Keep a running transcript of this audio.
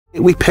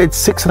We paid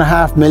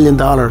 $6.5 million.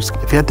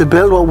 If you had to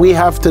build what we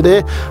have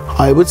today,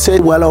 I would say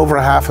well over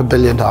 $500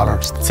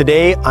 million.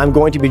 Today, I'm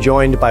going to be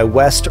joined by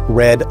West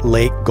Red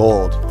Lake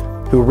Gold,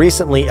 who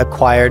recently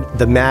acquired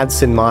the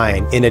Madsen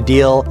mine in a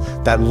deal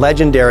that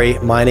legendary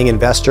mining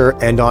investor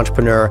and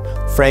entrepreneur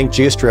Frank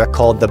Giustra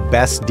called the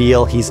best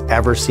deal he's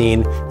ever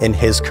seen in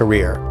his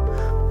career.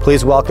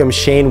 Please welcome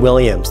Shane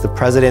Williams, the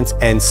president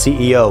and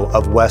CEO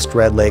of West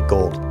Red Lake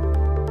Gold.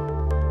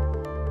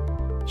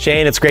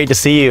 Shane, it's great to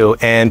see you,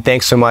 and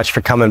thanks so much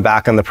for coming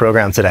back on the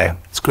program today.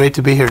 It's great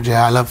to be here, Jay.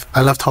 I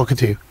love talking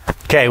to you.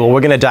 Okay, well,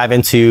 we're going to dive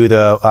into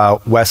the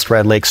West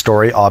Red Lake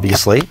story,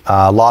 obviously.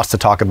 Lots to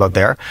talk about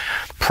there.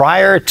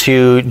 Prior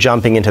to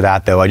jumping into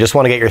that, though, I just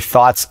want to get your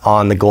thoughts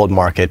on the gold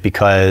market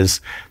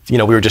because, you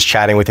know, we were just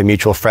chatting with a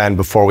mutual friend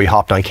before we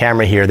hopped on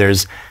camera here.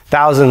 There's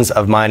thousands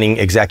of mining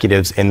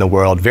executives in the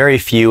world. Very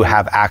few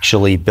have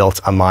actually built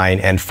a mine,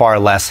 and far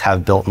less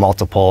have built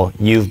multiple.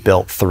 You've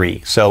built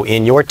 3. So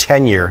in your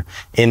tenure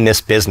in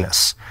this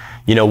business,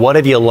 you know, what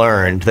have you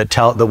learned that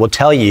will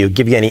tell you,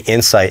 give you any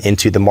insight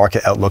into the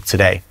market outlook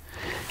today?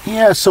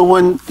 Yeah, so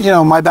when, you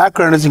know, my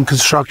background is in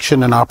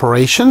construction and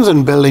operations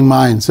and building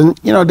mines, and,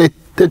 you know, they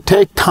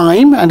take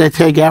time and they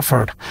take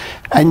effort.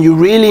 And you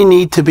really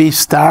need to be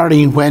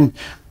starting when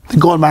the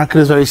gold market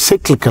is very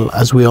cyclical,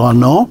 as we all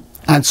know.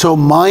 And so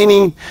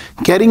mining,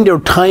 getting your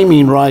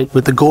timing right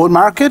with the gold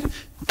market,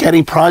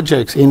 getting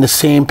projects in the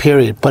same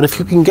period. But if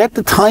you can get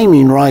the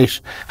timing right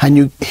and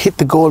you hit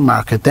the gold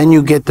market, then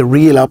you get the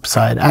real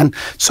upside. And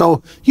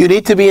so you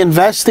need to be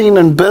investing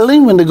and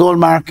building when the gold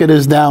market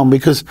is down,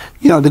 because,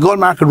 you know, the gold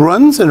market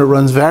runs and it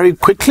runs very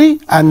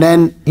quickly, and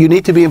then you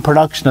need to be in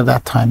production at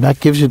that time. That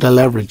gives you the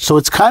leverage. So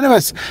it's kind of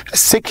a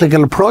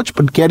cyclical approach,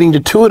 but getting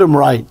the two of them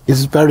right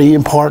is very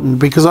important,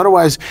 because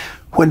otherwise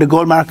when the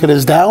gold market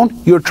is down,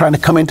 you're trying to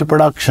come into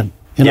production.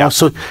 You know,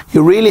 so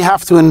you really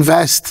have to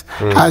invest,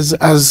 as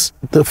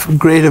the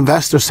great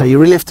investors say, you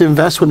really have to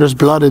invest when there's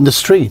blood in the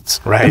streets.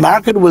 Right. The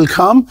market will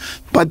come,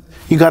 but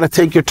you got to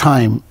take your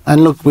time.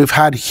 And look, we've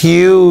had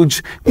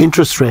huge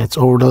interest rates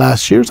over the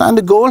last years, and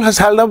the gold has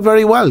held up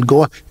very well.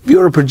 If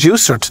you're a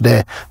producer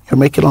today, you're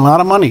making a lot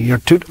of money.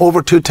 You're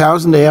over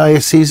 2,000. The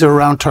AISCs are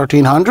around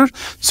 1,300.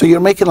 So you're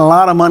making a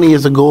lot of money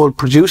as a gold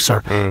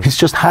producer. It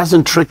just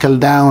hasn't trickled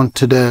down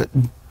to the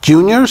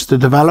juniors, the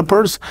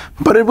developers,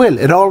 but it will.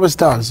 It always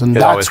does. And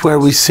that's where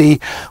we see,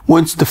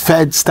 once the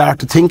Fed start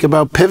to think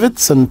about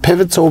pivots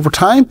over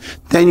time,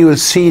 then you will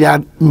see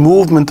that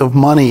movement of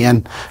money.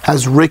 And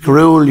as Rick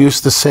Rule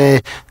used to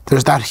say,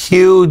 there's that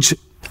huge,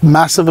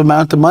 massive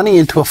amount of money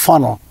into a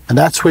funnel. And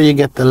that's where you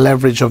get the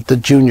leverage of the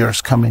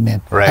juniors coming in.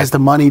 Right. As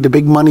the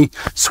big money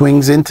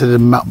swings into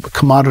the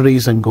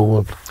commodities and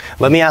gold.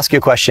 Let me ask you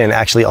a question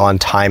actually on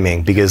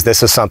timing, because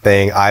this is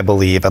something I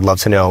believe, I'd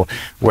love to know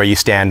where you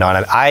stand on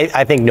it.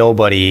 I think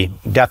nobody,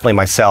 definitely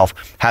myself,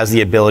 has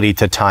the ability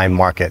to time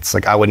markets.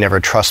 Like, I would never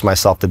trust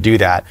myself to do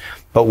that.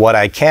 But what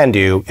I can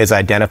do is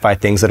identify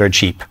things that are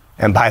cheap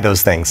and buy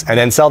those things, and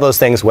then sell those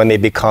things when they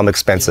become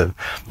expensive.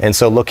 And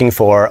so looking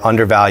for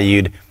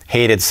undervalued,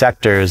 hated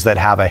sectors that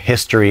have a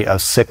history of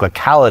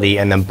cyclicality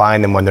and then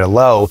buying them when they're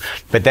low.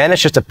 But then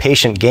it's just a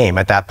patient game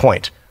at that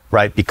point,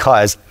 right?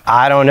 Because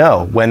I don't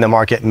know when the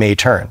market may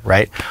turn,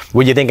 right?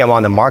 Would you think I'm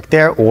on the mark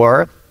there,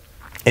 or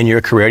in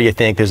your career, do you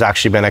think there's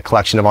actually been a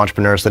collection of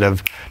entrepreneurs that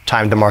have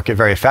timed the market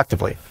very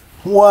effectively?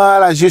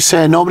 Well, as you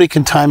say, nobody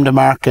can time the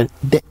market.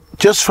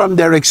 Just from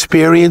their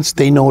experience,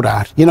 they know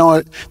that. You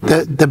know,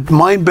 the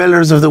mine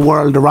builders of the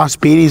world, the Ross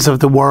Beatties of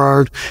the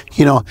world,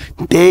 you know,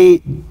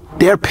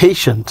 they're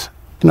patient.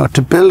 You know,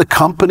 to build a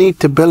company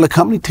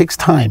takes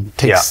time. It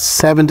takes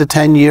 7 to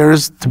 10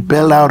 years to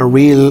build out a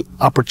real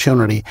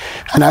opportunity.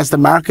 And as the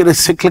market is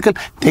cyclical,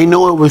 they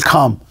know it will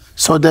come.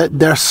 So that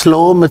they're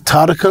slow,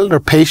 methodical, they're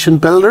patient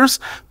builders,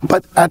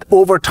 but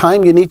over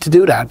time you need to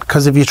do that,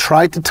 because if you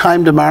try to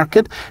time the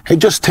market, it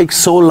just takes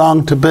so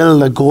long to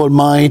build a gold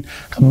mine,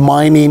 a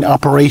mining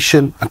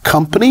operation, a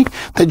company,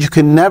 that you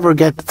can never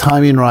get the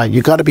timing right.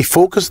 You got to be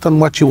focused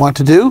on what you want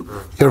to do,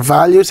 your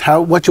values,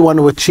 what you want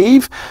to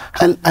achieve,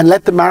 and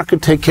let the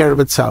market take care of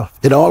itself.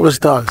 It always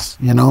does,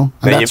 you know.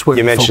 And that's where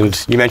you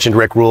mentioned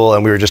Rick Rule,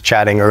 and we were just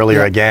chatting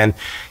earlier again.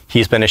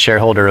 He's been a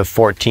shareholder of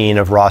 14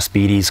 of Ross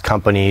Beatty's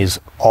companies.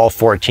 All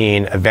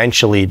 14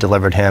 eventually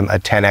delivered him a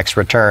 10x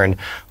return,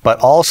 but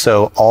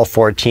also all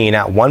 14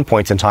 at one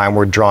point in time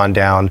were drawn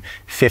down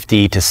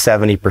 50 to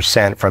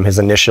 70% from his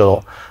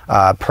initial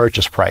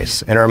purchase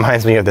price. And it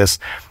reminds me of this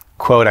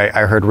quote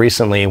I heard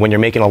recently: when you're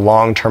making a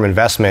long-term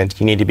investment,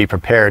 you need to be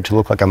prepared to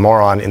look like a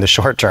moron in the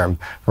short term,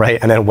 right?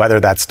 And then weather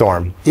that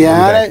storm.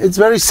 Yeah, it's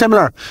very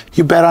similar.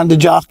 You bet on the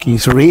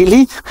jockeys,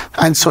 really.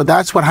 And so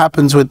that's what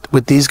happens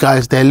with these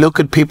guys. They look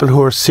at people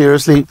who are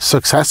seriously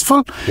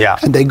successful,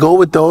 and they go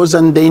with those,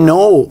 and they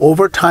know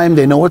over time,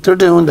 they know what they're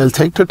doing. They'll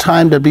take their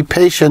time, they'll be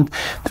patient.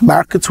 The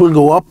markets will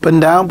go up and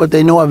down, but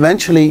they know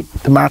eventually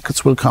the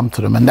markets will come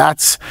to them. And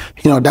that's,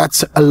 you know,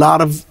 that's a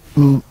lot of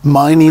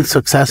mining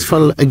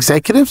successful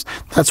executives,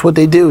 that's what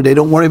they do. They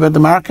don't worry about the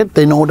market.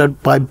 They know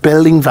that by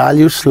building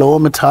value, slow,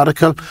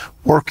 methodical,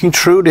 working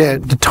through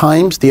the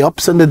times, the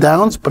ups and the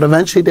downs, but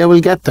eventually they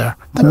will get there.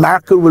 The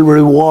market will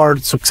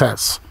reward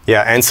success.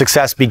 Yeah, and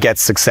success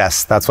begets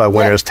success. That's why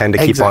winners tend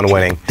to keep on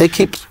winning. They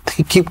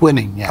keep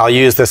winning. Yeah. I'll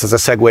use this as a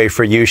segue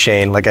for you,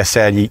 Shane. Like I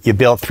said, you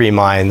built 3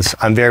 mines.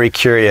 I'm very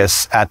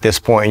curious at this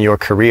point in your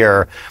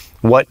career,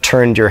 what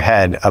turned your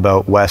head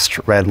about West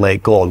Red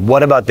Lake Gold?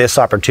 What about this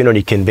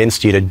opportunity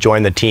convinced you to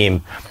join the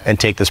team and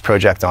take this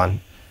project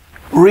on?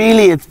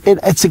 Really,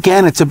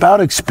 it's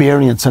about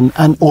experience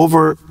and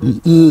over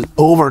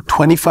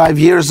 25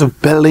 years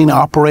of building,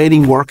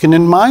 operating, working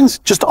in mines,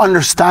 just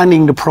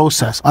understanding the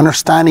process,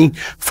 understanding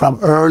from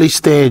early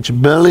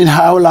stage, building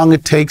how long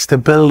it takes to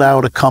build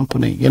out a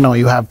company. You know,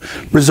 you have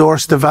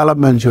resource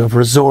development, you have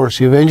resource,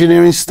 you have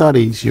engineering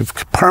studies, you have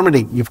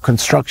permitting, you have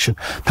construction.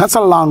 That's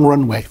a long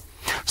runway.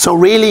 So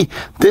really,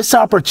 this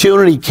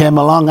opportunity came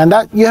along, and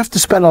that you have to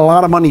spend a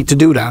lot of money to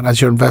do that as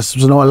your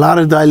investors. You know, a lot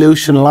of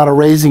dilution, a lot of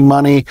raising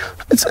money.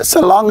 It's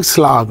a long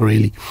slog,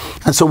 really.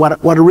 And so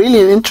what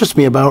really interests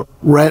me about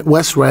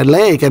West Red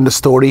Lake and the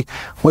story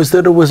was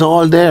that it was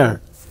all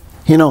there.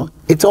 You know,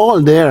 it's all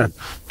there.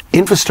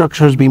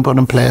 Infrastructure has been put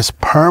in place.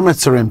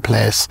 Permits are in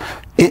place.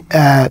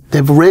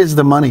 They've raised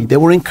the money. They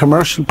were in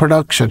commercial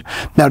production.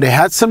 Now, they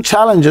had some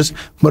challenges,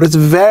 but it's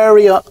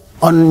very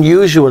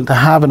unusual to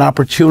have an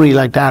opportunity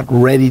like that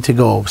ready to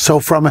go. So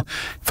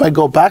if I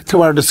go back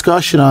to our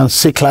discussion on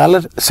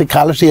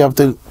cyclicality of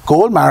the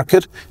gold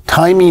market,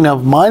 timing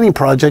of mining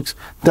projects,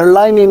 they're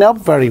lining up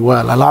very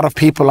well. A lot of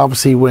people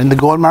obviously in the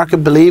gold market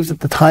believe that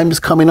the time is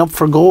coming up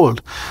for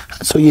gold.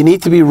 So you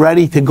need to be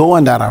ready to go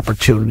on that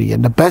opportunity.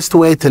 And the best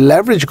way to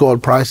leverage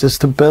gold prices is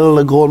to build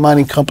a gold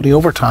mining company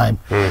over time.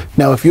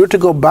 Now, if you were to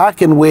go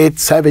back and wait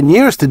 7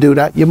 years to do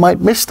that, you might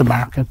miss the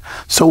market.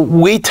 So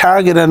we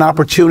target an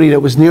opportunity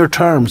that was near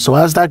term. So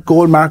as that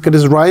gold market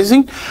is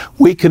rising,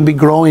 we can be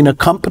growing a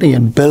company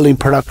and building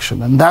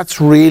production. And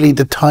that's really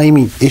the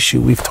timing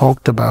issue we've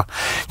talked about.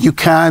 You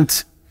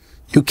can't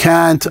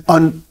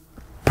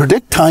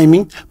predict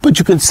timing, but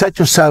you can set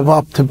yourself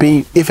up to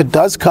be, if it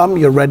does come,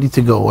 you're ready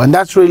to go. And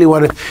that's really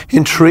what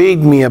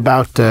intrigued me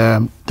about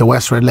the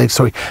West Red Lake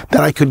story,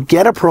 that I could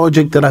get a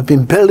project that I've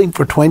been building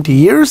for 20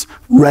 years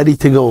ready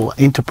to go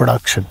into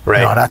production.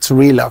 Right. You know, that's a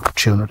real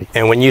opportunity.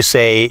 And when you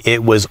say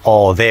it was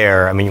all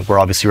there, I mean, we're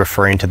obviously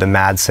referring to the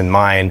Madsen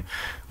mine,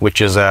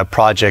 which is a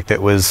project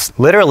that was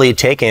literally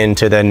taken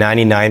to the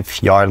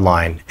 99th yard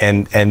line,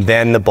 and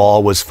then the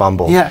ball was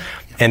fumbled. Yeah.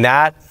 And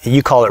that,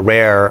 you call it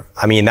rare,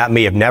 I mean, that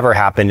may have never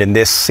happened in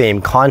this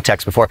same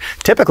context before.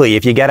 Typically,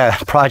 if you get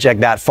a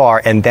project that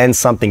far and then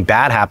something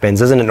bad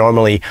happens, isn't it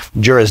normally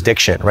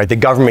jurisdiction, right? The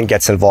government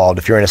gets involved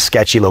if you're in a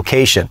sketchy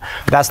location.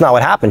 That's not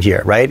what happened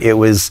here, right? It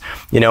was,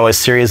 you know, a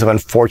series of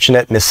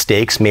unfortunate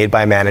mistakes made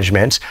by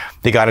management.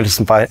 They got into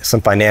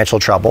some financial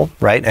trouble,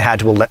 right? And had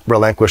to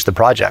relinquish the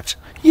project.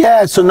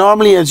 Yeah, so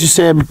normally, as you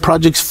say,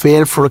 projects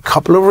fail for a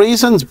couple of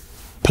reasons.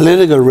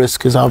 Political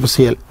risk is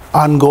obviously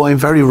ongoing,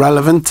 very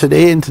relevant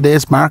today in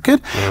today's market,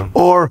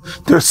 or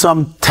there's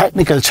some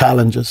technical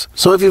challenges.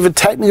 So if you have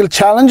technical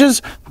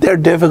challenges, they're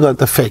difficult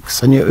to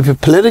fix. And if you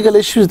have political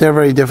issues, they're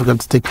very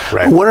difficult to fix.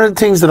 Right. One of the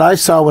things that I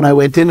saw when I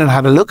went in and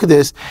had a look at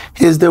this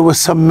is there was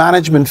some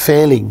management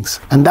failings.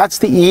 And that's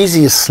the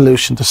easiest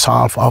solution to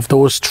solve of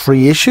those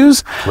 3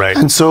 issues. Right.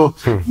 And so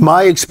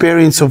my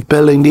experience of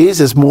building these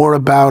is more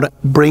about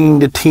bringing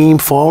the team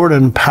forward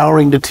and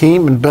empowering the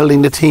team and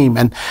building the team.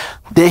 And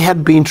they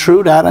had been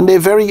through that, and they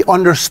very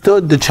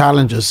understood the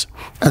challenges.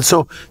 And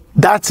so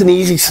that's an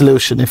easy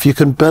solution. If you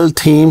can build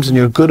teams and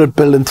you're good at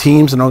building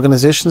teams and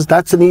organizations,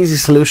 that's an easy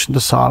solution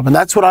to solve. And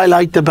that's what I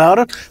liked about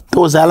it,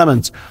 those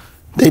elements.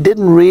 They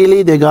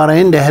got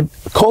in,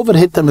 COVID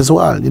hit them as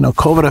well. You know,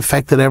 COVID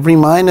affected every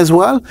mine as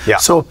well. Yeah.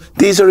 So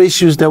these are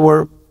issues that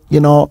were, you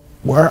know,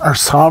 are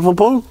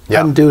solvable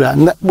and do that.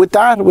 And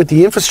with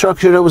the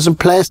infrastructure that was in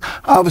place,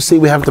 obviously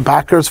we have the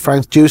backers,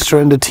 Frank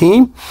Giustra and the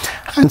team.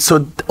 And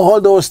so all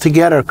those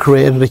together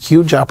created a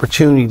huge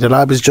opportunity that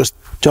I was just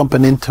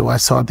jumping into. I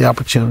saw the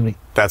opportunity.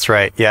 That's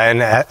right. Yeah,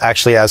 and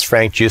actually, as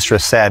Frank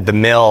Giustra said, the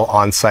mill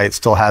on site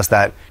still has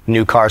that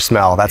new car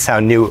smell. That's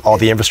how new all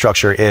the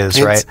infrastructure is,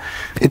 right?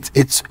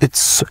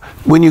 It's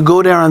when you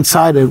go there on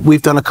site,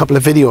 we've done a couple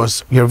of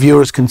videos. Your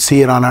viewers can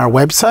see it on our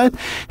website.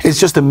 It's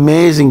just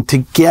amazing to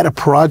get a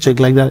project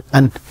like that.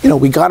 And, you know,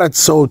 we got it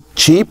so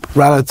cheap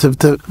relative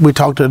to, we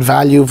talked about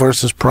value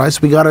versus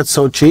price. We got it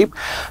so cheap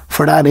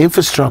for that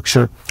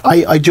infrastructure.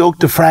 I joked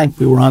to Frank,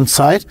 we were on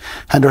site,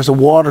 and there's a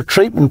water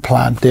treatment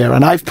plant there.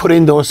 And I've put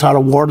in those sort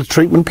of water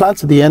treatment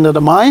plants at the end of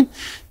the mine.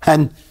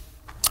 And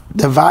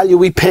the value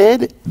we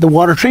paid, the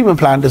water treatment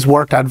plant is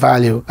worth that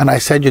value. And I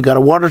said, you got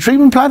a water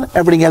treatment plant,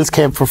 everything else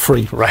came for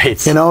free.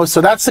 Right. You know, so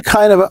that's the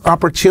kind of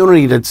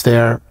opportunity that's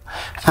there.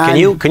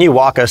 Can you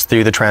walk us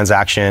through the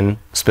transaction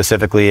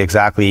specifically,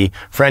 exactly,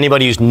 for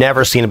anybody who's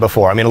never seen it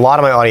before? I mean, a lot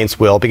of my audience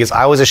will, because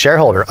I was a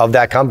shareholder of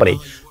that company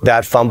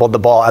that fumbled the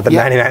ball at the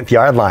 99th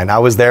yard line. I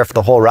was there for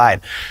the whole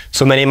ride.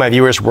 So many of my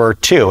viewers were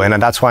too,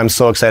 and that's why I'm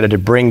so excited to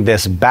bring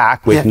this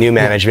back with new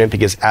management,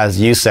 because as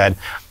you said,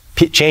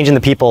 changing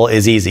the people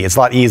is easy. It's a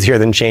lot easier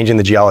than changing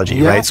the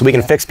geology, right? So we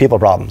can fix people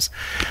problems.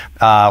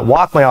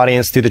 Walk my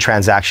audience through the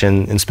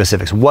transaction in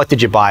specifics. What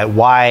did you buy?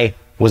 Why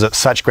was it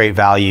such great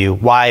value?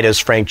 Why does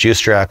Frank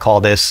Giustra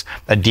call this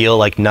a deal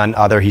like none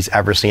other he's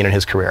ever seen in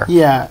his career?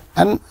 Yeah,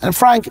 and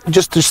Frank,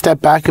 just to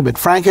step back a bit,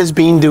 Frank has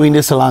been doing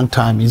this a long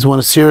time. He's one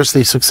of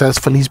seriously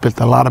successful. He's built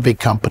a lot of big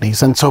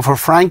companies. And so for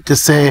Frank to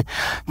say,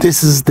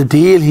 this is the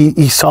deal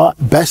he saw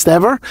best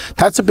ever,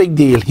 that's a big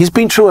deal. He's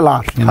been through a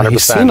lot. You know,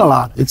 he's seen a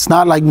lot. It's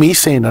not like me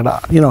saying it.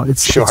 You know,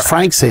 it's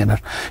Frank saying it.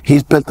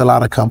 He's built a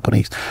lot of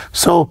companies.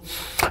 So,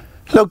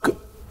 look,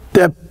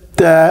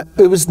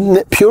 it was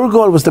Pure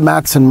Gold was the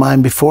Madsen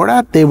mine before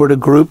that. They were the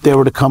group, they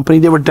were the company,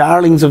 they were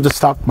darlings of the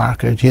stock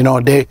market. You know,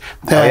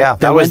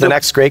 that was the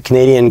next great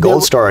Canadian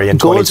gold story in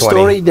 2020. Gold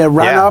story, they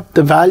ran up,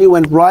 the value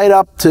went right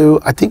up to,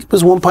 I think it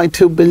was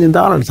 $1.2 billion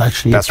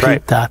actually. That's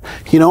right. That,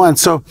 you know, and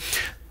so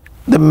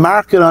the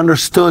market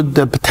understood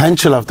the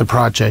potential of the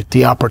project,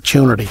 the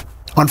opportunity.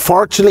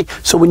 Unfortunately,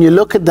 so when you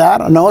look at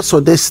that, and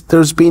also there's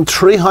been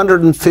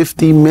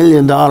 $350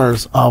 million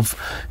of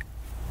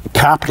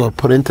capital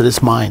put into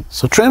this mine.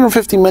 So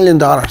 $350 million,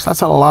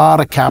 that's a lot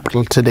of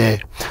capital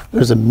today.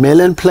 There's a mill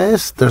in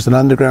place, there's an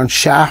underground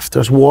shaft,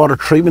 there's water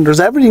treatment,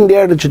 there's everything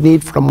there that you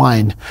need for a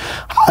mine.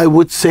 I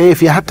would say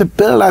if you had to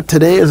build that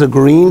today as a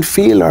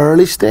greenfield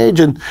early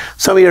stage, and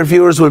some of your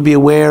viewers will be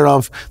aware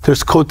of,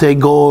 there's Côté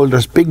Gold,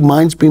 there's big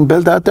mines being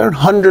built out there,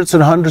 hundreds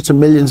and hundreds of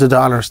millions of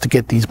dollars to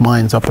get these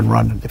mines up and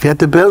running. If you had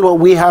to build what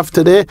we have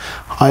today,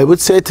 I would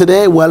say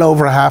today well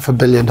over $500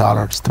 million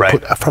to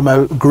put from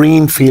a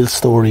greenfield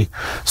story.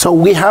 So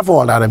we have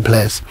all that in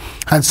place.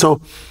 And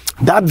so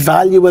that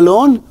value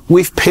alone,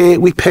 we paid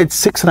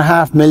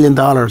 $6.5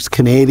 million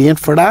Canadian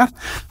for that,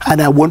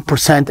 and a 1%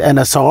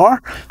 NSR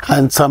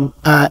and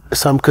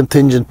some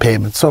contingent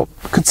payments. So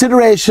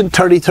consideration,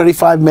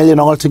 35 million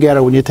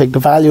altogether when you take the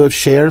value of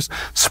shares.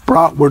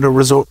 Sprott were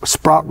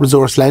Sprott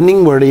Resource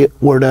Lending were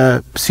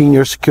the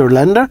senior secured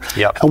lender,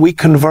 and we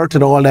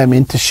converted all them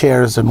into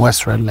shares in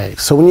WRLG Lake.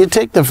 So when you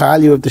take the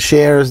value of the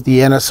shares, the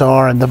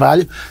NSR and the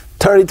value,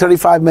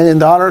 $35 million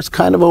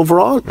kind of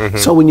overall.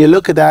 So when you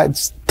look at that,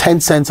 it's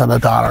 10 cents on the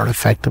dollar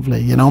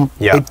effectively, you know.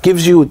 It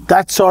gives you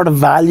that sort of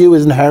value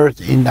is inherent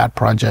in that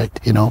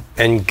project, you know.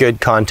 And good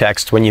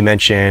context when you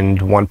mentioned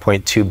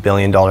 $1.2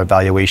 billion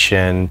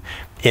valuation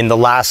in the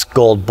last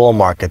gold bull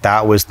market.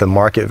 That was the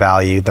market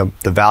value, the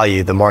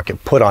value the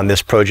market put on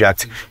this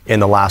project in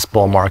the last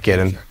bull market.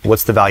 And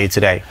what's the value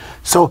today?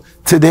 So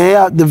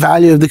today the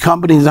value of the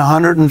company is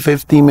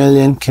 150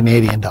 million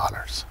Canadian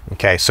dollars.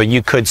 Okay, so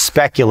you could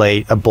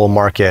speculate a bull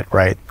market,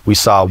 right? We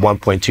saw a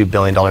 $1.2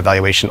 billion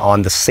valuation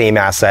on the same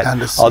asset,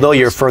 although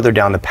you're further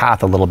down the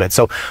path a little bit.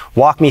 So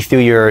walk me through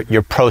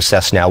your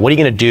process now. What are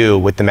you going to do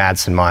with the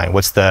Madsen mine?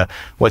 What's the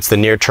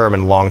near-term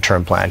and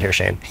long-term plan here,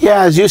 Shane?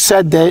 Yeah, as you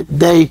said,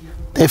 they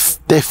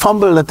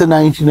fumbled at the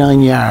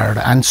 99 yard,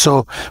 and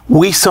so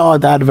we saw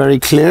that very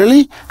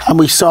clearly, and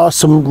we saw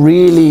some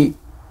really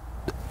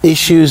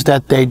issues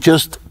that they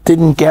just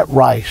didn't get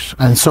right.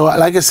 And so,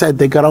 like I said,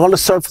 they got all the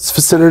surface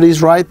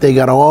facilities right, they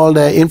got all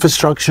the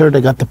infrastructure, they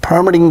got the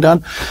permitting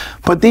done.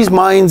 But these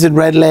mines in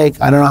Red Lake,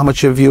 I don't know how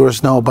much your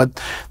viewers know, but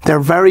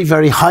they're very,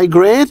 very high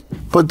grade,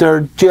 but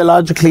they're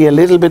geologically a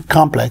little bit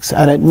complex,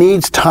 and it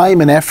needs time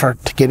and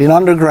effort to get in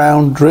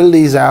underground, drill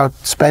these out,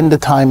 spend the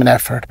time and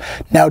effort.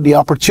 Now, the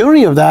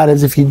opportunity of that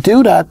is if you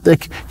do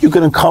that, you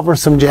can uncover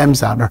some gems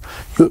down there.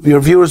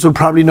 Your viewers will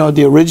probably know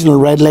the original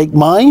Red Lake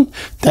mine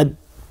that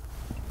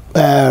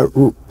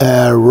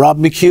Rob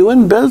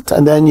McEwen built,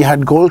 and then you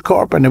had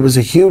Goldcorp, and it was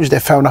they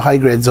found a high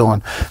grade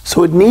zone.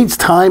 So it needs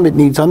time, it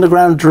needs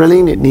underground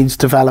drilling, it needs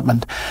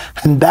development.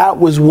 And that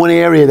was one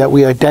area that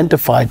we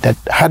identified that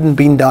hadn't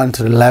been done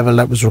to the level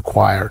that was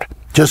required,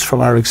 just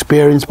from our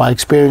experience, my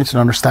experience and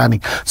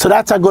understanding. So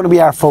that's going to be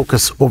our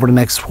focus over the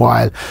next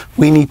while.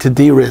 We need to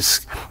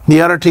de-risk.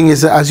 The other thing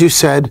is, as you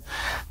said,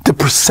 the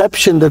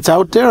perception that's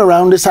out there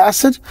around this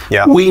asset,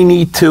 we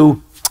need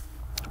to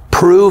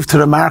prove to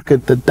the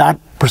market that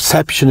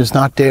perception is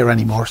not there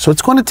anymore. So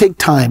it's going to take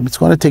time. It's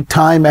going to take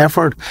time,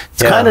 effort.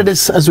 It's kind of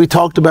this, as we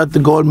talked about the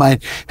gold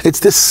mine, it's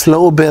this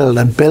slow build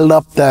and build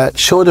up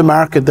show the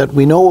market that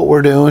we know what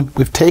we're doing.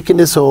 We've taken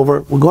this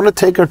over. We're going to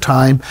take our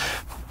time.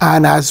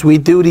 And as we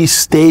do these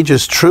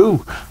stages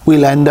through,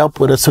 we'll end up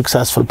with a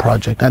successful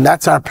project. And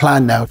that's our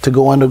plan now, to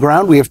go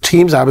underground. We have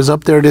teams. I was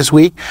up there this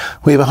week.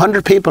 We have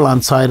 100 people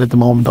on site at the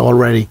moment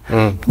already.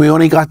 We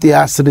only got the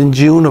asset in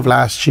June of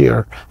last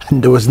year,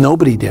 and there was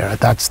nobody there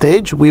at that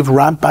stage. We've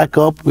ramped back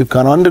up. We've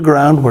gone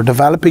underground. We're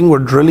developing.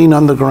 We're drilling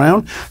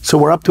underground. So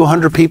we're up to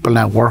 100 people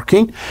now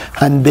working,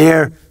 and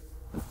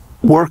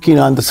working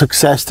on the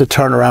success to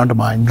turn around a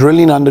mine,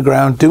 drilling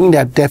underground, doing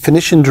that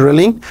definition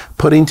drilling,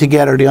 putting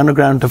together the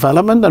underground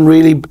development, and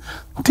really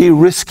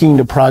de-risking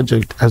the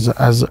project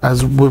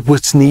as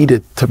what's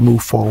needed to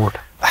move forward.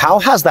 How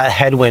has that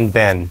headwind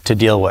been to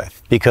deal with?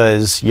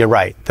 Because you're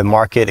right, the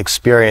market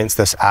experienced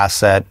this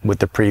asset with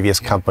the previous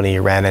company,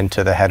 ran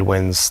into the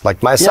headwinds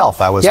like myself.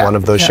 Yeah. I was one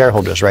of those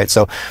shareholders, right?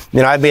 So,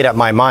 I've made up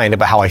my mind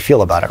about how I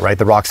feel about it, right?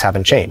 The rocks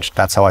haven't changed.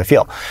 That's how I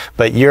feel.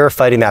 But you're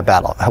fighting that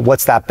battle.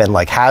 What's that been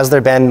like? Has there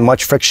been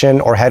much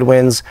friction or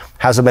headwinds?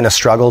 Has it been a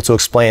struggle to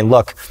explain,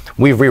 look,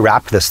 we've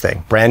rewrapped this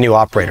thing, brand new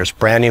operators,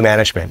 brand new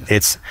management.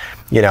 It's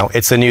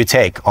a new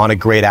take on a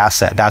great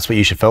asset. That's what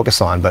you should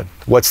focus on. But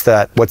what's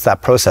that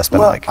process been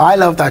like? I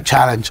love that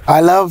challenge. I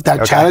love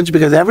that challenge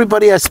because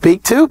everybody I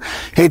speak to,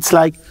 it's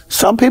like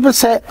some people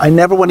say, I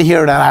never want to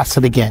hear that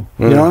asset again.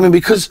 You know what I mean?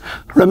 Because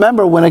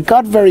remember, when it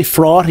got very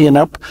frothy and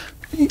up,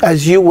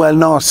 as you well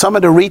know, some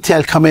of the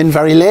retail come in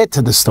very late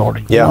to the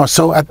story. Yeah.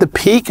 So at the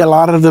peak, a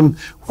lot of them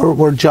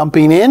were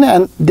jumping in,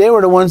 and they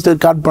were the ones that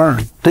got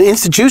burned. The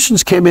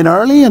institutions came in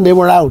early and they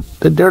were out.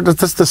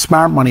 That's the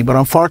smart money. But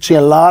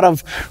unfortunately, a lot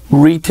of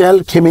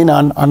retail came in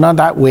on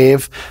that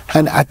wave,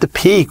 and at the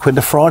peak when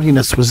the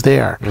frothiness was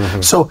there.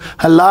 So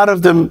a lot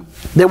of them,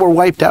 they were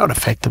wiped out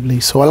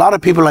effectively. So a lot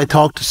of people I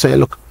talk to say,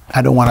 look,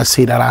 I don't want to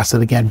see that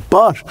asset again.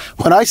 But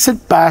when I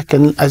sit back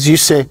and, as you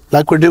say,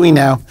 like we're doing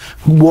now,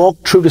 walk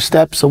through the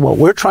steps of what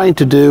we're trying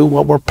to do,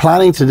 what we're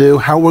planning to do,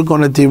 how we're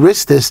going to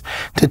de-risk this,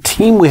 the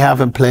team we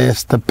have in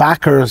place, the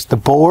backers, the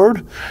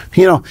board,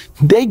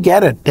 they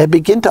get it. They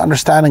begin to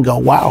understand and go,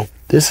 wow,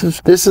 this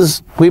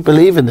is, we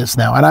believe in this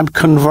now. And I'm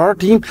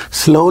converting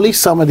slowly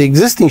some of the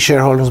existing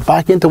shareholders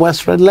back into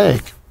West Red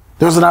Lake.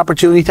 There's an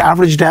opportunity to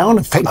average down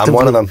effectively. I'm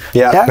one of them,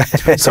 yeah.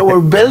 So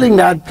we're building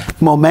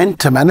that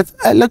momentum, and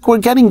look, we're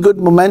getting good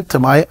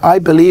momentum. I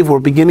believe we're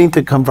beginning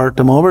to convert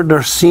them over.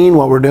 They're seeing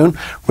what we're doing.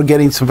 We're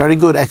getting some very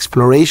good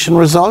exploration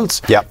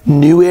results,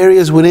 new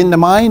areas within the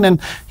mine, and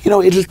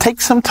it'll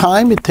take some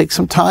time. It takes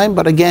some time,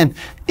 but again,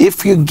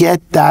 if you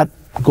get that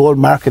gold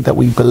market that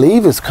we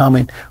believe is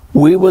coming,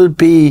 we will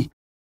be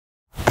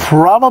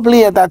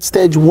probably at that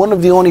stage one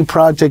of the only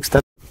projects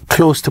that's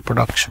close to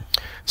production.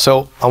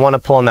 So I want to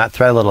pull on that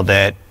thread a little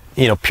bit.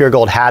 Pure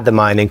Gold had the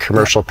mine in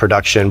commercial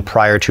production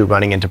prior to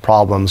running into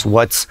problems.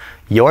 What's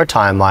your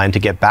timeline to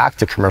get back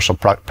to commercial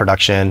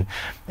production?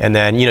 And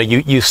then,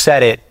 you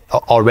said it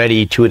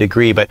already to a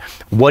degree, but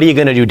what are you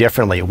going to do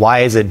differently? Why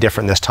is it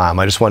different this time?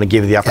 I just want to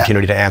give you the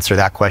opportunity to answer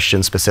that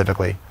question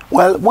specifically.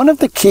 Well, one of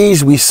the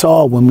keys we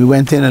saw when we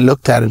went in and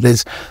looked at it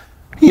is,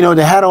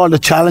 they had all the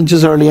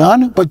challenges early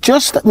on, but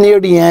just near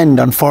the end,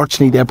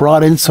 unfortunately, they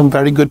brought in some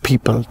very good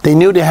people. They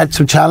knew they had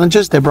some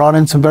challenges. They brought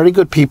in some very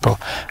good people.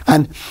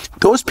 And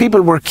those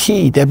people were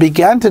key. They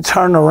began to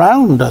turn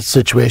around that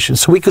situation.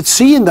 So we could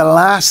see in the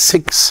last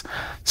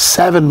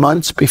 6-7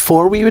 months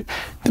before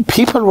the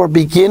people were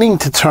beginning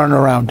to turn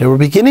around. They were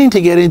beginning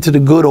to get into the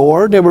good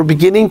ore. They were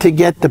beginning to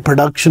get the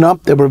production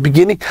up. They were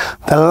beginning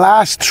the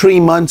last 3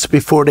 months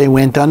before they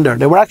went under.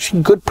 There were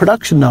actually good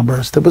production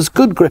numbers. There was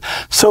good.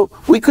 So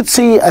we could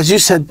see, as you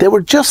said, they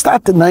were just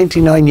at the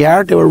 99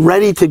 yard. They were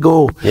ready to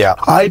go. Yeah.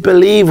 I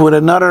believe with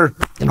another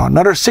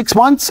 6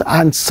 months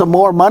and some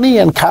more money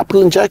and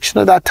capital injection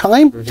at that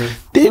time,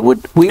 we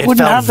wouldn't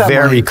have that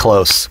very money.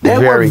 Close. They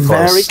were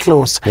very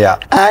close. Yeah.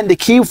 And the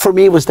key for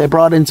me was they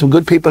brought in some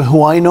good people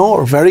who I know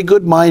are very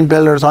good mine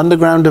builders,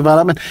 underground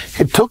development.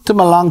 It took them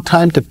a long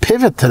time to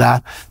pivot to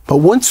that, but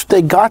once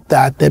they got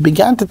that, they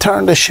began to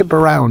turn the ship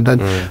around.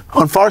 And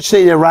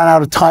unfortunately, they ran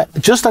out of time.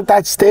 Just at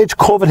that stage,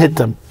 COVID hit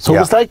them. So it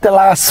was like the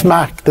last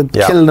smack that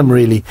killed them,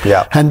 really.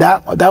 Yeah. And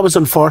that was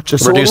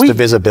unfortunate. Reduced the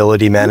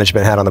visibility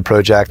management had on the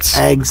project.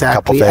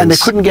 Exactly. And they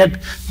couldn't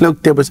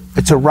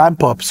it's a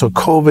ramp up. So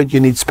COVID, you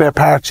need spare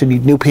parts, you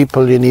need new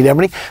people, you need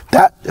everything.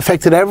 That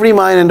affected every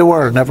mine in the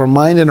world. Never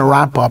mind in a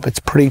ramp up.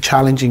 It's pretty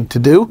challenging to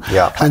do.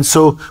 Yeah. And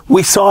so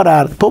we saw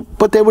that,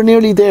 but they were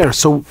nearly there.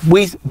 So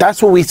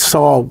that's what we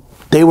saw.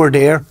 They were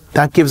there.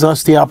 That gives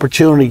us the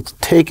opportunity to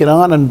take it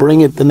on and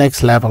bring it the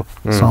next level.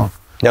 So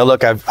now,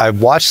 look,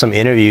 I've watched some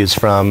interviews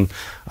from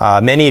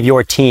many of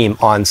your team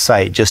on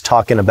site, just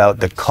talking about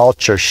the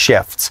culture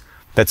shifts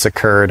that's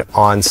occurred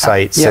on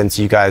site since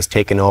you guys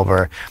taken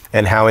over,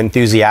 and how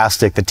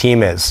enthusiastic the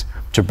team is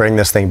to bring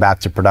this thing back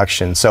to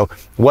production. So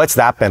what's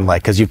that been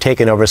like? Because you've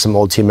taken over some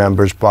old team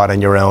members, brought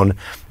in your own,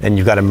 and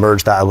you've got to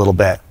merge that a little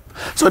bit.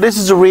 So this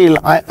is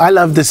I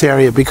love this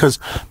area because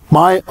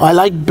I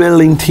like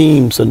building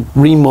teams and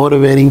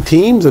remotivating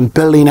teams and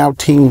building out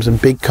teams in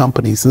big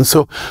companies. And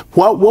so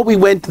what we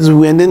went as we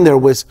went in there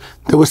was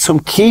some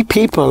key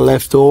people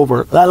left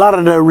over. A lot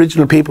of the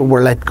original people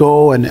were let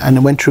go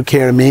and went through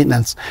care and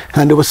maintenance.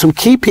 And there was some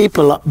key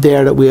people up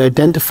there that we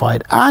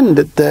identified, and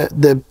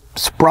the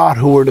Sprott,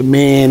 who were the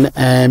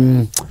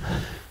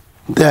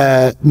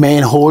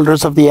main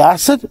holders of the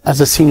asset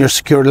as a senior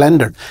secured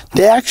lender.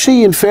 They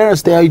actually, in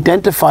fairness, they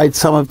identified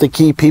some of the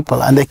key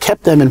people and they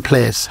kept them in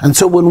place. And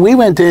so when we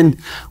went in,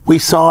 we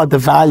saw the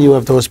value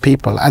of those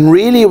people. And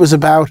really it was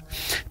about,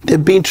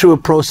 they've been through a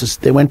process.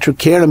 They went through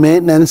care and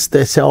maintenance.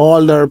 They saw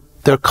all their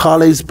their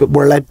colleagues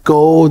were let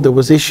go. There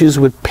was issues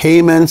with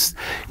payments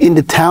in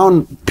the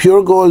town.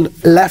 Pure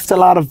Gold left a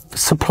lot of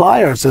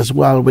suppliers as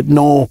well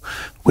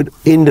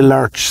in the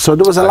lurch. So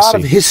there was a lot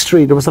of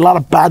history. There was a lot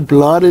of bad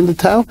blood in the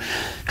town.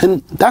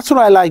 And that's what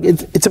I like.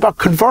 It's about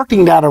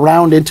converting that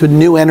around into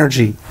new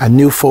energy and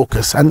new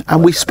focus. And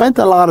we spent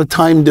a lot of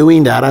time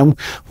doing that. And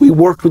we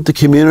worked with the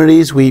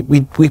communities. We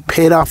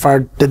paid off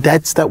the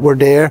debts that were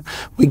there.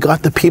 We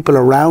got the people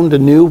around the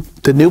new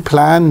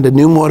plan, the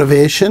new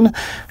motivation.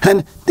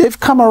 And they've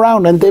come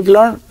around and they've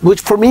learned,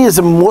 which for me is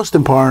the most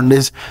important,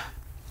 is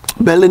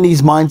building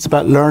these minds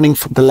about learning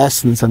from the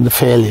lessons and the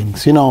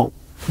failings. You know,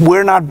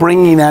 we're not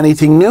bringing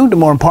anything new. The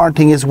more important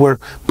thing is we're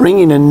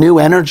bringing a new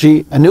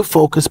energy, a new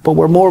focus, but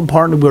more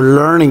importantly, we're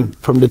learning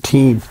from the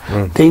team.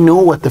 They know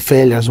what the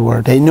failures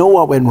were. They know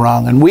what went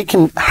wrong, and we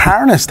can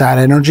harness that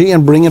energy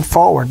and bring it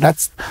forward.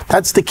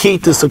 That's the key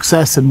to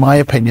success, in my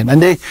opinion.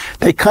 And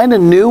they kind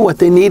of knew what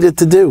they needed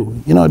to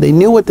do. You know, they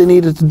knew what they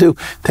needed to do.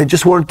 They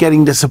just weren't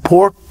getting the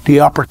support, the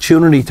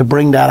opportunity to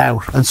bring that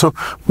out. And so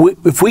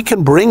if we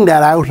can bring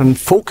that out and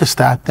focus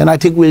that, then I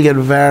think we'll get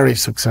very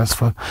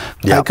successful.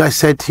 Yep. Like I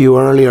said to you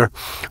earlier,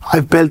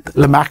 I've built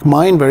Lamac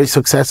Mine very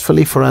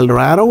successfully for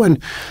Eldorado, and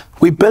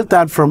we built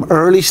that from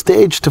early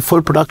stage to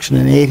full production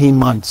in 18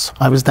 months.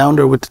 I was down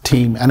there with the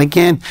team. And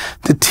again,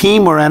 the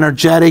team were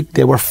energetic,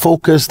 they were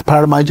focused.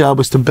 Part of my job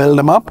was to build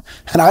them up.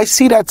 And I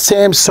see that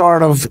same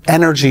sort of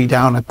energy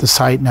down at the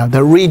site now.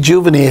 They're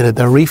rejuvenated,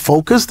 they're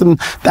refocused, and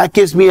that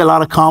gives me a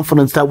lot of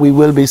confidence that we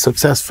will be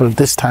successful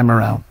this time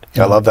around.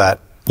 I love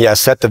that. Yeah,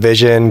 set the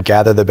vision,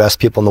 gather the best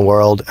people in the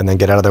world, and then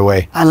get out of their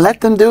way. And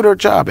let them do their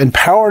job.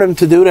 Empower them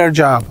to do their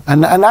job.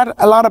 And that,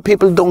 a lot of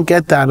people don't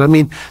get that. I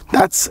mean,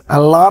 that's a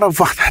lot of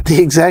what at the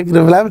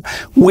executive level.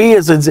 We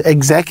as an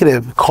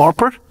executive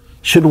corporate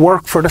should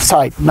work for the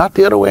site, not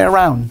the other way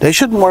around. They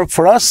shouldn't work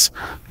for us.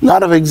 A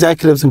lot of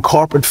executives in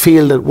corporate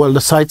feel that, well,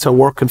 the sites are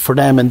working for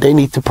them and they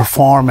need to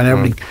perform and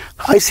everything.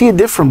 I see a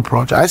different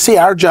approach. I see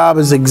our job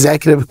as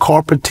executive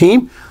corporate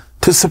team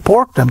to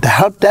support them, to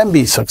help them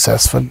be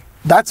successful.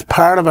 That's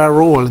part of our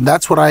role, and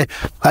that's what I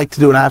like to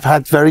do, and I've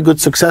had very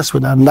good success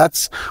with that, and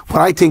that's what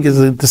I think is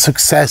the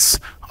success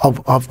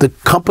of the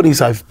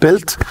companies I've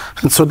built.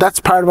 And so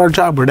that's part of our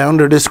job. We're down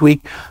there this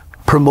week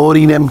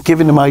promoting them,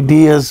 giving them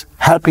ideas,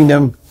 helping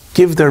them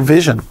give their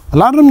vision. A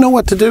lot of them know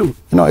what to do.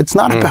 You know, it's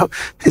not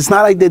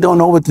like they don't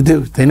know what to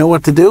do. They know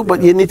what to do,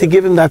 but you need to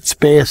give them that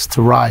space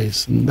to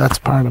rise, and that's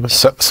part of it.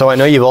 So I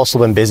know you've also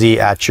been busy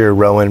at your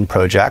Rowan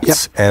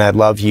projects, and I'd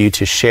love you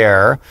to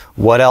share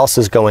what else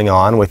is going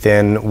on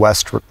within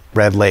West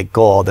Red Lake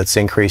Gold that's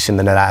increasing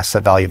the net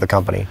asset value of the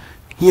company.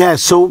 Yeah,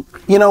 so,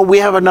 you know, we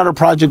have another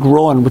project,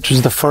 Rowan, which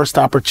was the first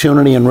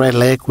opportunity in Red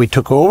Lake we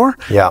took over.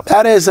 Yeah.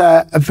 That is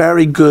a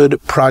very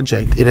good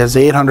project. It has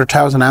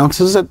 800,000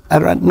 ounces at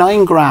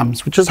 9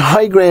 grams, which is a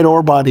high-grade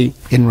ore body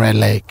in Red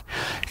Lake.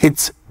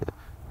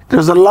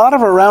 There's a lot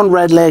of, around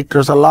Red Lake,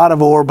 there's a lot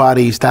of ore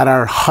bodies that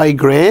are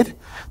high-grade.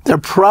 They're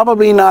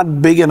probably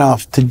not big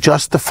enough to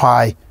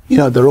justify, you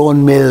know, their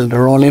own mill,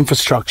 their own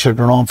infrastructure,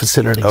 their own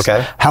facilities.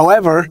 Okay.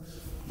 However,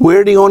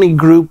 we're the only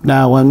group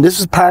now, and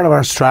this is part of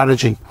our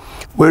strategy.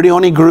 We're the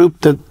only group,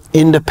 that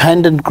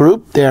independent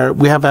group there.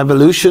 We have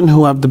Evolution,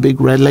 who have the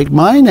big Red Lake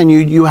mine, and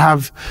you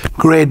have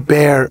Great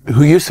Bear,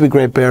 who used to be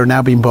Great Bear,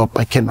 now being bought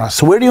by Kinross.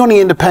 So we're the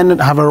only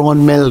independent, have our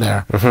own mill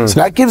there. So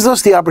that gives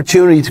us the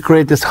opportunity to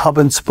create this hub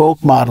and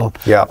spoke model,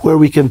 where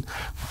we can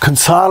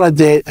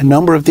consolidate a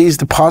number of these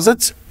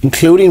deposits,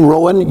 including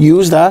Rowan,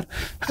 use that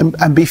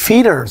and be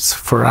feeders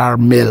for our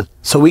mill.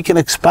 So we can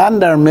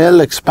expand our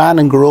mill, expand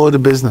and grow the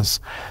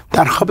business.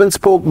 That hub and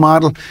spoke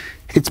model,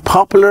 it's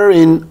popular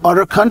in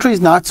other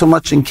countries, not so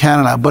much in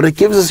Canada, but it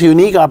gives us a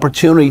unique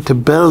opportunity to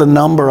build a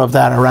number of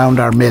that around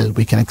our mill.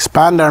 We can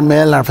expand our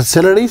mill, our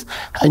facilities,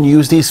 and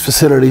use these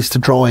facilities to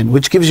draw in,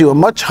 which gives you a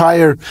much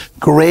higher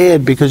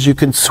grade because you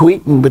can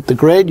sweeten with the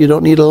grade. You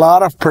don't need a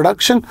lot of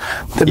production.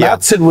 The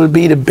Madsen will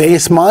be the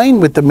base mine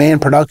with the main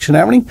production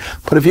and everything,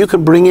 but if you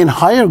can bring in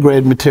higher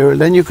grade material,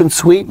 then you can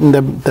sweeten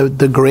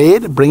the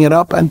grade, bring it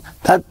up, and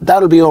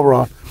that'll be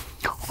overall.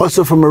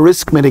 Also, from a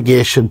risk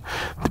mitigation,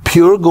 the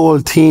Pure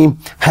Gold team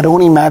had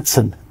only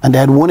Madsen, and they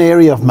had one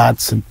area of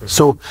Madsen.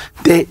 So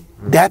they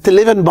had to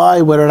live and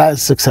buy whether that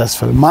is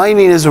successful.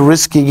 Mining is a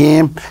risky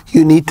game.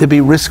 You need to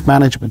be risk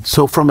management.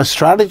 So from a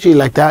strategy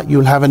like that,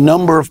 you'll have a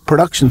number of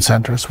production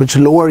centers, which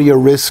lower your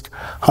risk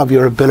of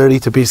your ability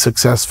to be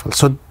successful.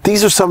 So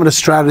these are some of the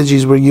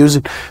strategies we're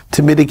using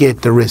to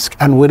mitigate the risk.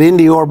 And within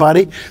the ore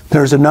body,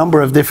 there's a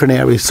number of different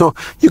areas. So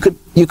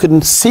you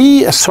can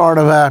see a sort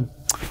of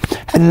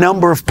a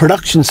number of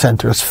production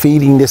centers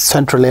feeding this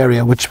central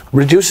area, which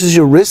reduces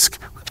your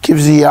risk, which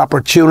gives you the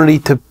opportunity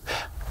to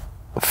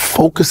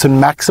focus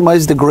and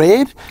maximize the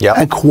grade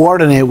and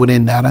coordinate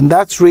within that. And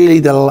that's really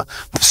the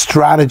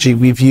strategy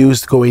we've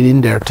used going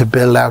in there to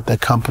build out the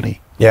company.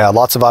 Yeah,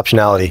 lots of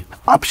optionality.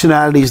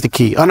 Optionality is the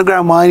key.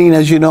 Underground mining,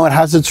 as you know, it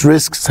has its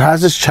risks, it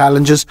has its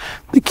challenges.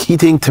 The key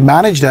thing to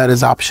manage that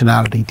is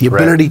optionality, the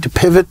ability to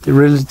pivot, the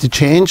ability to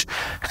change.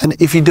 And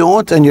if you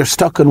don't, and you're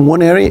stuck in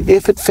one area,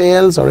 if it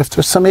fails or if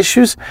there's some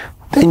issues,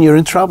 then you're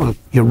in trouble.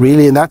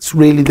 And that's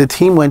really, the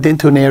team went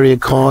into an area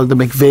called the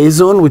McVeigh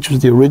Zone, which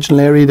was the original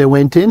area they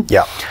went in.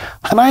 Yeah.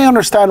 And I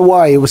understand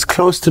why. It was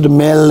close to the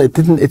mill.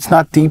 It's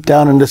not deep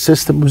down in the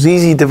system. It was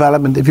easy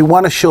development. If you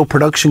want to show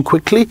production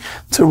quickly,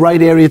 it's the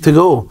right area to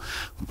go.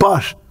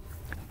 But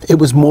it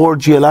was more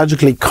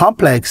geologically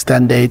complex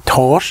than they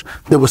thought.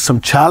 There was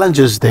some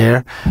challenges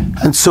there.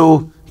 And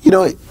so,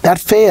 that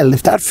failed.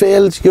 If that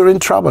fails, you're in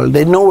trouble.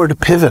 They know where to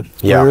pivot.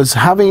 Yeah. Whereas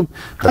having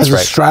as a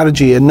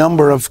strategy a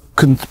number of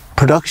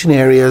production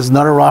areas and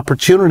other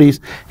opportunities,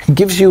 it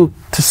gives you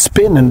to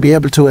spin and be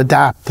able to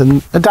adapt.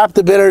 And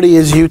adaptability,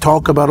 as you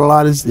talk about a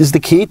lot, is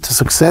the key to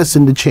success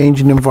in the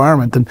changing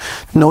environment, and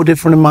no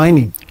different in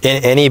mining.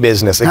 In any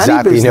business,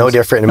 exactly. No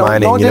different in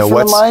mining. No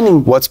different in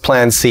mining. What's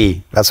plan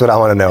C? That's what I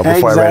want to know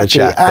before I write a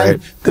check.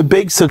 And the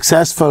big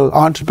successful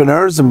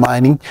entrepreneurs in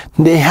mining,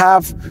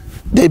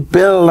 they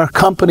build their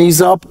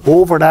companies up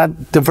over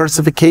that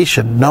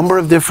diversification, number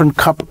of different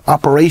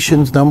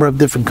operations, number of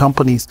different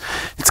companies.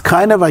 It's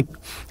kind of like,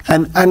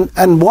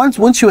 and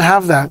once you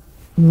have that,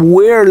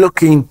 we're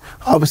looking,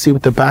 obviously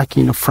with the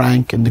backing of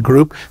Frank and the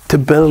group, to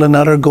build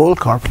another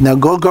Goldcorp. Now,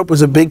 Goldcorp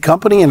was a big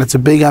company and it's a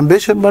big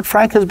ambition, but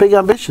Frank has big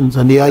ambitions.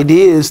 And the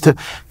idea is to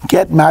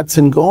get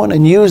Madsen going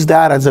and use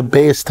that as a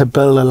base to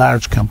build a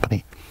large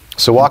company.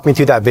 So walk me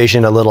through that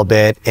vision a little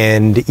bit,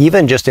 and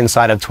even just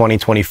inside of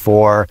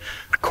 2024,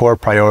 core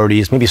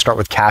priorities, maybe start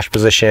with cash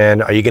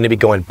position. Are you going to be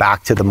going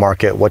back to the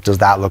market? What does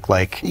that look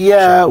like?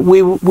 Yeah,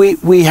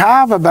 we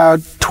have about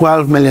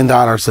 $12 million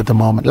at the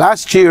moment.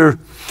 Last year,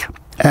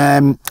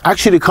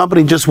 actually the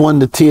company just won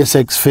the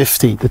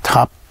TSXV, the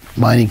top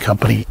mining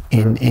company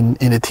in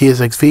the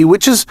TSXV,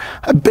 which is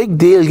a big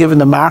deal given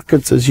the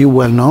markets, as you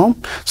well know.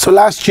 So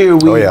last year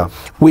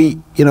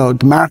the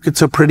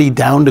markets are pretty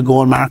down, the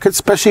gold market,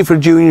 especially for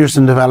juniors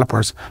and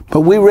developers.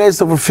 But we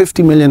raised over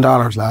 $50 million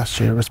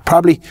last year. It was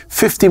probably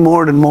 50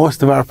 more than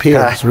most of our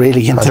peers,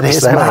 really, in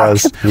today's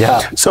market. Yeah.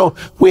 So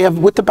we have,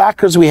 with the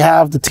backers we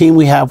have, the team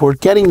we have, we're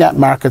getting that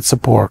market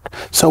support.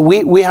 So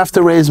we have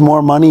to raise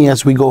more money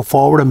as we go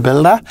forward and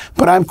build that.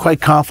 But I'm quite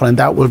confident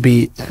that will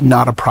be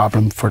not a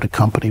problem for the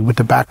company with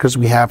the backers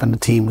we have and the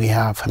team we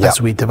have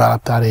as we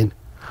develop that in.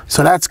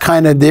 So that's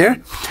kind of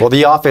there. Well,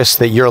 the office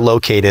that you're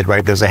located,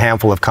 right, there's a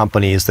handful of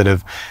companies that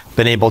have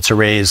been able to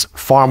raise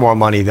far more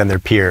money than their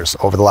peers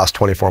over the last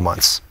 24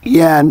 months.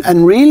 Yeah,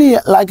 and really,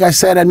 like I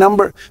said,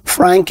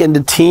 Frank and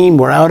the team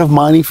were out of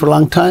mining for a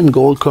long time,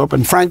 Goldcorp,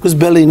 and Frank was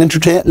building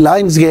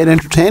Lionsgate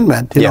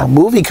Entertainment,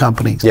 movie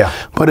companies. Yeah.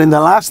 But in the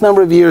last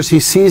number of years,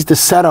 he sees the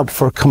setup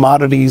for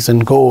commodities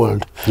and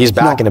gold. He's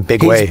back in a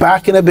big way. He's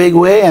back in a big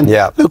way, and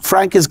look,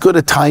 Frank is good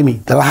at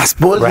timing. The last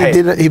bull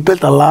he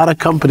built a lot of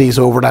companies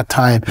over that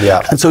time.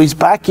 Yeah. And so he's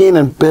back in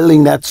and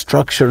building that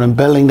structure and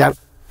building that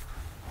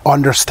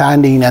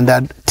understanding and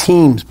that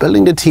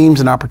building the teams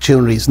and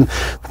opportunities, and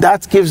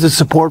that gives the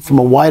support from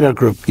a wider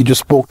group. You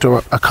just spoke to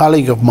a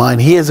colleague of mine.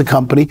 He has a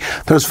company.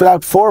 There's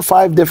about 4 or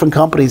 5 different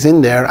companies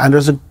in there, and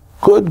there's a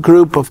good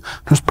group of,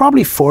 there's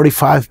probably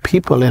 45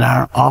 people in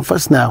our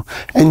office now,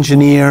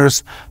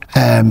 engineers,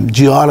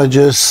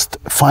 geologists,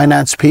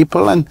 finance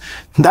people, and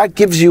that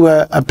gives you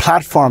a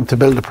platform to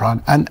build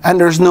upon. And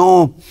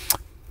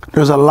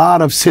there's a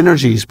lot of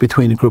synergies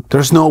between the group.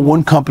 There's no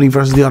one company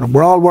versus the other.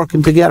 We're all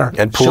working together.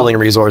 And pooling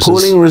resources.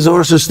 Pooling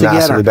resources together.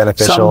 Massively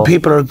beneficial. Some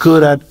people are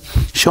good at,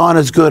 Sean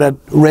is good at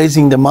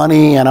raising the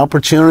money and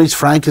opportunities.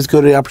 Frank is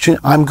good at the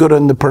opportunity. I'm good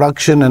in the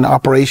production and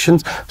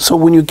operations. So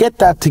when you get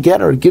that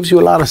together, it gives you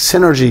a lot of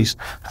synergies,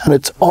 and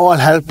it's all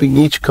helping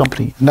each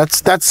company. And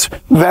that's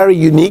very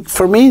unique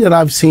for me that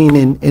I've seen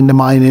in the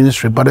mining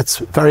industry, but it's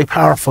very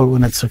powerful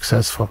when it's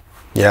successful.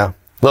 Yeah.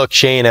 Look,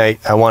 Shane,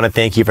 I want to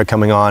thank you for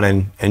coming on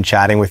and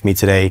chatting with me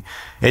today.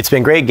 It's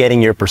been great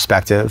getting your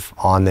perspective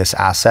on this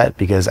asset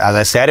because, as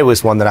I said, it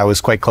was one that I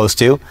was quite close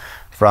to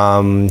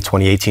from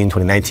 2018,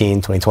 2019,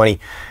 2020.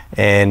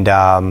 And,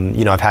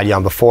 I've had you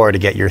on before to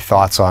get your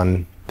thoughts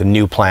on the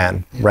new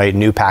plan, right?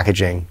 New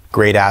packaging,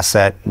 great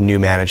asset, new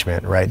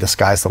management, right? The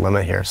sky's the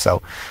limit here.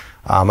 So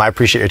I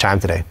appreciate your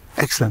time today.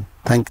 Excellent.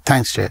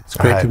 Thanks, Jay. It's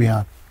great to be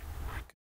on.